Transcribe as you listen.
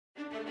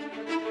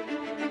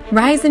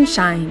Rise and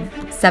shine,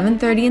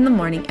 7:30 in the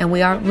morning, and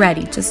we are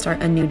ready to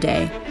start a new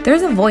day.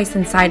 There's a voice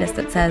inside us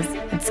that says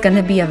it's going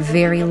to be a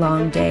very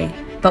long day,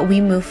 but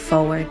we move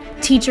forward.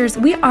 Teachers,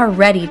 we are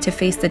ready to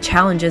face the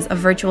challenges of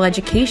virtual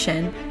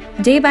education.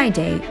 Day by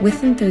day,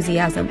 with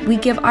enthusiasm, we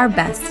give our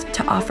best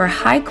to offer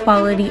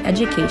high-quality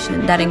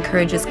education that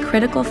encourages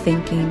critical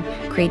thinking,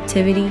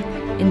 creativity,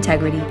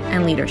 integrity,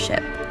 and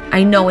leadership.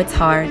 I know it's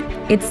hard,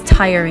 it's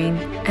tiring,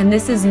 and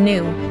this is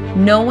new.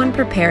 No one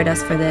prepared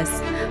us for this,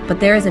 but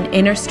there is an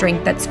inner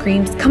strength that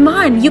screams, "Come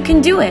on, you can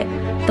do it!"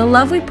 The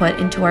love we put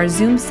into our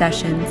Zoom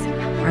sessions,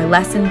 our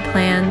lesson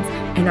plans,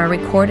 and our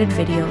recorded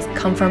videos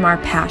come from our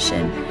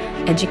passion,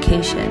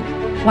 education.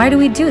 Why do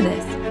we do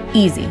this?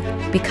 Easy,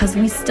 because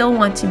we still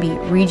want to be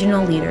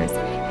regional leaders,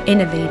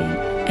 innovating.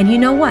 And you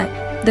know what?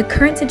 The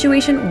current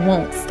situation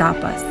won't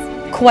stop us.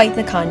 Quite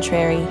the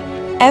contrary.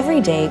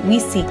 Every day, we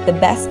seek the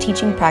best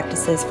teaching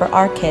practices for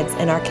our kids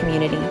and our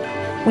community.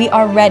 We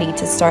are ready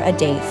to start a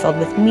day filled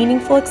with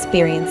meaningful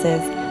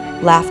experiences,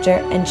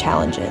 laughter, and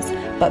challenges,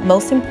 but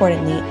most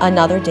importantly,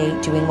 another day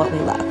doing what we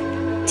love,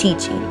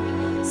 teaching.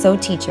 So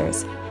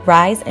teachers,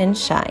 rise and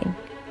shine.